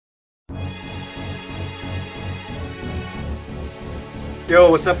Yo,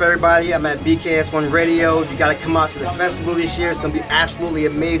 what's up everybody? I'm at BKS1 Radio. You gotta come out to the festival this year. It's gonna be absolutely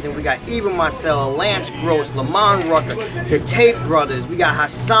amazing. We got Eva Marcel, Lance Gross, Lamont Rucker, the Tate Brothers. We got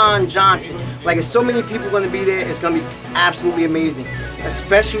Hassan Johnson. Like, there's so many people gonna be there. It's gonna be absolutely amazing. A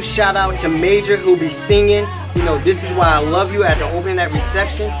special shout out to Major, who'll be singing. You know, This Is Why I Love You at the opening, that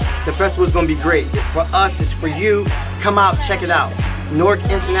reception. The festival is gonna be great. It's for us, it's for you. Come out, check it out. Newark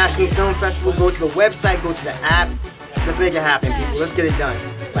International Film Festival. Go to the website, go to the app. Let's make it happen, people. Let's get it done.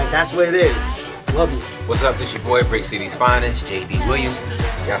 Like, that's what it is. Love you. What's up? This your boy, Brick City's finest, JD Williams.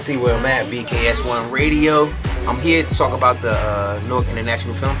 Y'all see where I'm at, BKS1 Radio. I'm here to talk about the Newark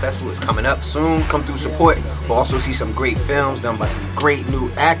International Film Festival. It's coming up soon. Come through, support. We'll also see some great films done by some great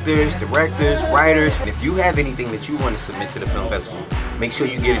new actors, directors, writers. And if you have anything that you want to submit to the film festival, make sure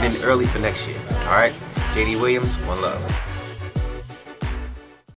you get it in early for next year. All right? JD Williams, one love.